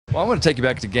Well, I want to take you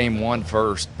back to game one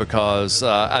first because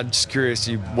I'm just curious.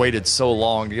 You waited so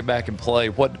long to get back and play.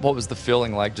 What was the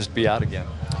feeling like just to be out again?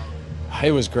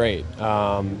 It was great.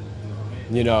 I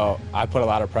put a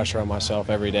lot of pressure on myself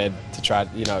every day to try.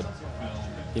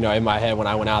 In my head when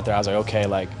I went out there, I was like, okay,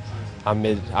 like I'm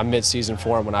mid-season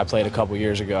form when I played a couple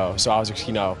years ago. So I was,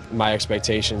 my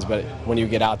expectations. But when you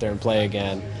get out there and play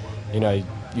again,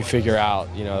 you figure out,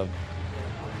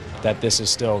 that this is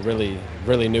still really,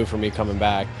 really new for me coming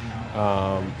back.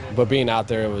 But being out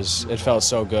there, it felt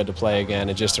so good to play again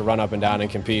and just to run up and down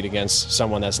and compete against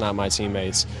someone that's not my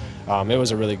teammates. It was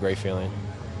a really great feeling.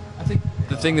 I think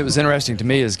the thing that was interesting to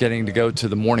me is getting to go to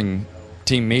the morning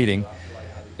team meeting,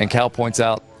 and Cal points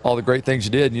out all the great things you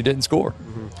did and you didn't score.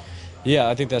 Mm-hmm. Yeah,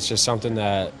 I think that's just something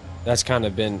that's kind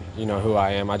of been, who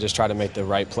I am. I just try to make the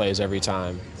right plays every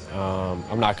time.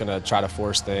 I'm not going to try to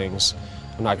force things.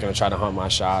 I'm not going to try to hunt my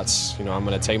shots. I'm going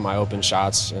to take my open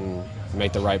shots and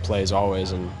make the right plays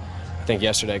always. And I think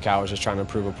yesterday Cal was just trying to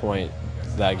prove a point,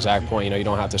 that exact point. You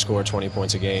don't have to score 20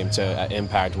 points a game to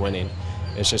impact winning.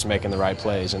 It's just making the right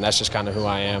plays. And that's just kind of who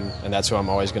I am, and that's who I'm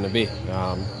always going to be.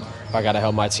 If I got to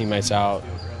help my teammates out,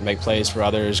 make plays for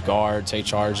others, guard, take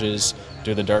charges,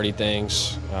 do the dirty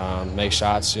things, make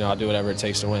shots, I'll do whatever it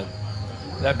takes to win.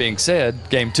 That being said,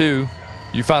 game two,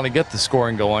 you finally get the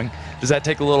scoring going. Does that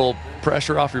take a little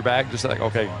pressure off your back? Just like,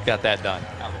 okay, got that done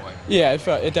out of the way. Yeah,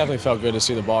 it definitely felt good to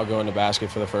see the ball go in the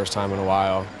basket for the first time in a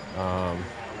while.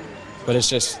 But it's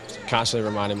just constantly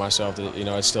reminding myself that,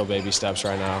 it's still baby steps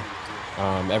right now.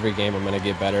 Every game I'm going to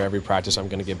get better. Every practice I'm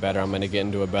going to get better. I'm going to get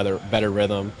into a better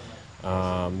rhythm.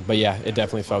 But yeah, it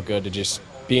definitely felt good to just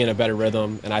be in a better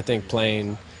rhythm. And I think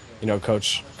playing,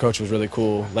 coach was really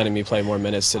cool, letting me play more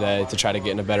minutes today to try to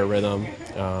get in a better rhythm.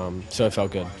 So it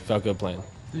felt good. Felt good playing.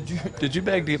 Did you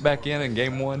beg to get back in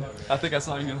game one? I think I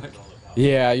saw you like.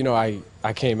 Yeah,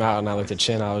 I came out and I looked at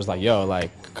Chin. I was like, yo,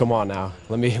 like, come on now.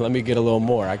 Let me get a little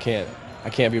more. I can't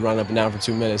be running up and down for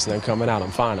 2 minutes and then coming out.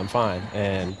 I'm fine.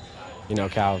 And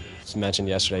Cal mentioned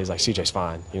yesterday, he's like, CJ's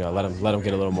fine. Let him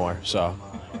get a little more. So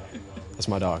that's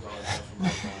my dog.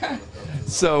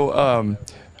 So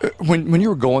when you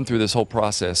were going through this whole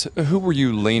process, who were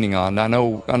you leaning on? I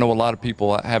know a lot of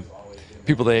people have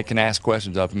people they can ask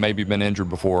questions of, maybe been injured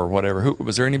before or whatever.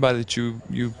 Was there anybody that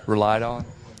you relied on?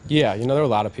 Yeah, there were a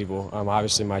lot of people.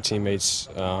 Obviously, my teammates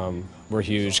were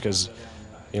huge because,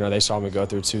 they saw me go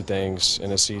through two things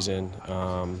in a season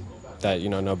that,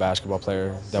 no basketball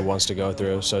player that wants to go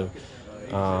through. So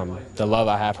the love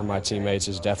I have for my teammates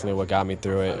is definitely what got me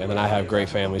through it. And then I have great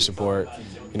family support.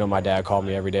 My dad called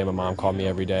me every day. My mom called me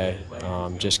every day,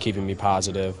 just keeping me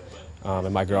positive.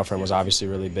 And my girlfriend was obviously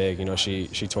really big.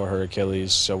 She tore her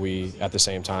Achilles, so we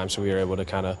were able to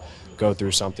kind of go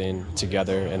through something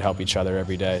together and help each other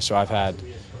every day. So I've had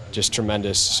just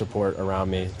tremendous support around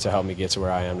me to help me get to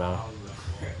where I am now.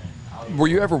 Were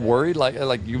you ever worried,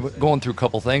 like you going through a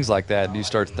couple things like that, do you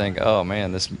start to think, oh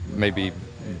man, this may be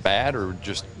bad, or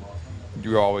just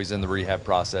you're always in the rehab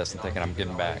process and thinking I'm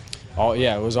getting back? Oh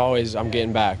yeah, it was always I'm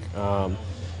getting back.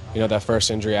 That first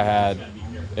injury I had,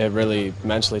 it really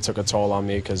mentally took a toll on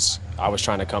me because I was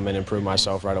trying to come in and prove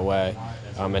myself right away,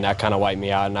 and that kind of wiped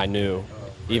me out. And I knew,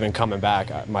 even coming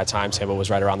back, my timetable was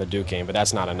right around the Duke game, but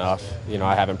that's not enough.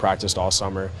 I haven't practiced all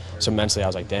summer, so mentally I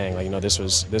was like, dang, this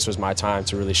was my time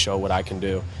to really show what I can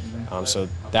do. So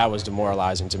that was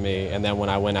demoralizing to me. And then when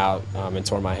I went out and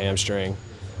tore my hamstring,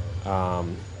 I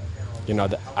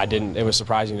didn't. It was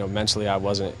surprising. Mentally I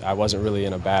wasn't really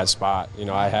in a bad spot.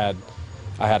 I had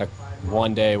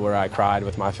one day where I cried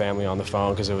with my family on the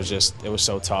phone because it was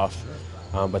so tough.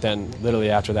 But then literally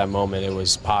after that moment, it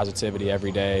was positivity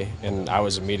every day, and I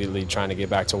was immediately trying to get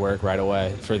back to work right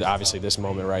away for obviously this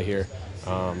moment right here.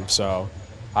 So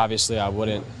obviously I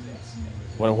wouldn't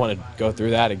want to go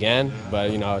through that again, but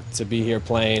to be here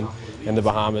playing in the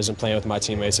Bahamas and playing with my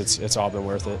teammates, it's all been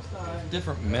worth it.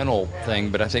 Different mental thing,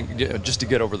 but I think just to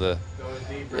get over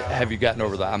have you gotten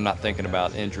over the I'm not thinking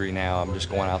about injury now, I'm just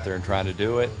going out there and trying to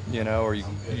do it, or are you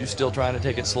still trying to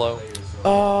take it slow?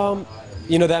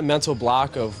 That mental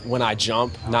block of when I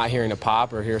jump, not hearing a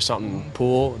pop or hear something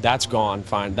pull, that's gone,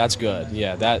 fine, that's good.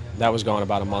 Yeah, that was gone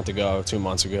about a month ago, 2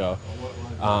 months ago.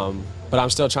 But I'm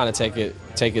still trying to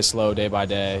take it slow day by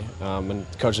day, and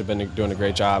coach has been doing a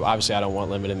great job. Obviously, I don't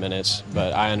want limited minutes,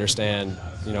 but I understand,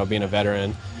 being a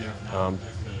veteran,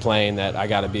 playing that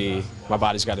my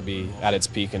body's got to be at its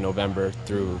peak in November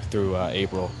through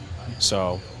April.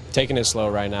 So taking it slow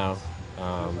right now.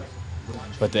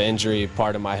 But the injury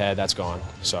part of my head, that's gone.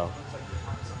 So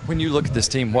when you look at this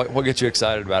team, what gets you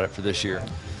excited about it for this year?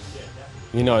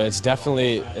 It's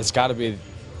got to be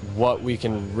what we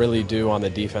can really do on the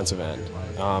defensive end.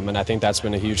 And I think that's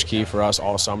been a huge key for us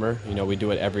all summer. You know, we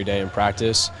do it every day in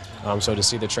practice. So to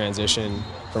see the transition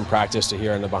from practice to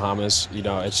here in the Bahamas, you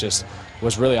know, it's just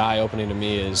what's really eye-opening to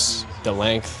me is the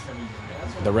length,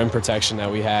 the rim protection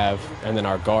that we have, and then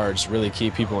our guards really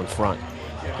keep people in front.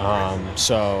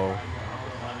 So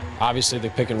obviously the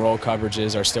pick and roll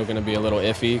coverages are still going to be a little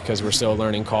iffy because we're still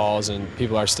learning calls and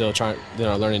people are still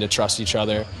learning to trust each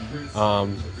other.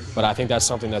 But I think that's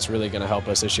something that's really going to help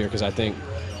us this year because I think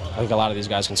a lot of these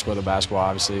guys can score the basketball,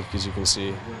 obviously, because you can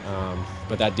see.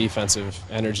 But that defensive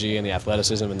energy and the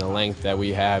athleticism and the length that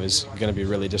we have is going to be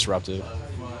really disruptive.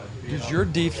 Does your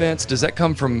defense, does that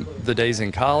come from the days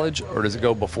in college, or does it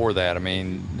go before that? I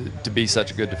mean, to be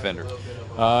such a good defender?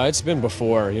 It's been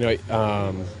before, you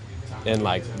know, in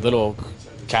like little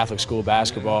Catholic school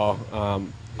basketball.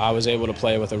 I was able to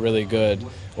play with a really good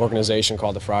organization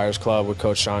called the Friars Club with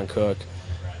Coach Sean Cook.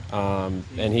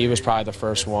 And he was probably the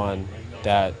first one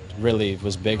that really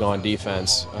was big on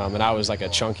defense. And I was like a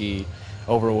chunky,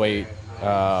 overweight,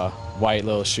 white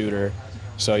little shooter.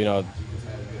 So, you know,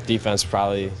 defense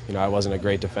probably, you know, I wasn't a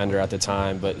great defender at the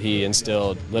time, but he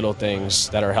instilled little things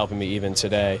that are helping me even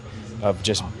today of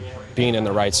just being in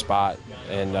the right spot.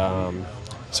 And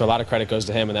so a lot of credit goes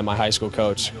to him. And then my high school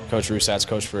coach, Coach Rousset's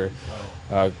coach for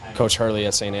Coach Hurley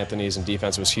at St. Anthony's, and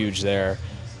defense was huge there.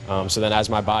 So then as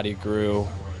my body grew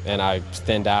and I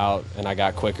thinned out and I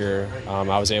got quicker,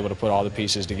 I was able to put all the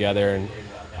pieces together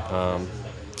and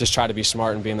just try to be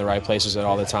smart and be in the right places at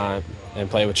all the time and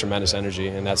play with tremendous energy.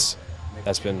 And that's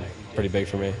been pretty big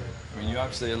for me. I mean, you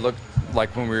obviously, it looked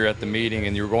like when we were at the meeting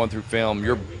and you were going through film,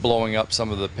 you're blowing up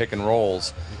some of the pick and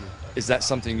rolls. Is that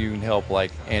something you can help,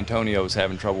 like Antonio's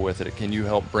having trouble with it? Can you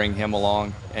help bring him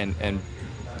along and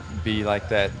be like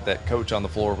that coach on the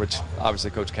floor, which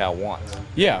obviously Coach Cal wants?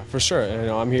 Yeah, for sure. You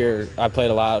know, I'm here. I played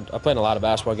in a lot of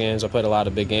basketball games. I played a lot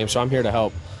of big games, so I'm here to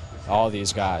help all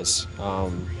these guys.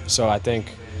 So I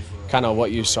think kind of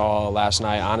what you saw last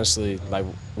night, honestly, like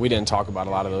we didn't talk about a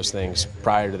lot of those things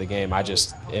prior to the game. I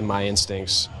just, in my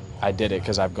instincts, I did it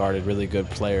because I've guarded really good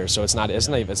players. So it's not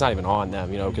even on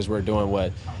them, you know, because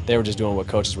they were just doing what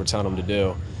coaches were telling them to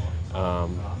do.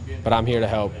 But I'm here to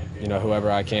help, you know,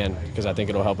 whoever I can, because I think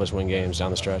it'll help us win games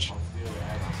down the stretch.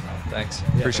 Thanks.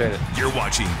 Appreciate it. You're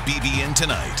watching BBN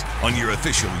Tonight on your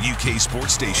official UK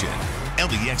sports station,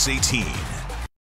 LEX 18.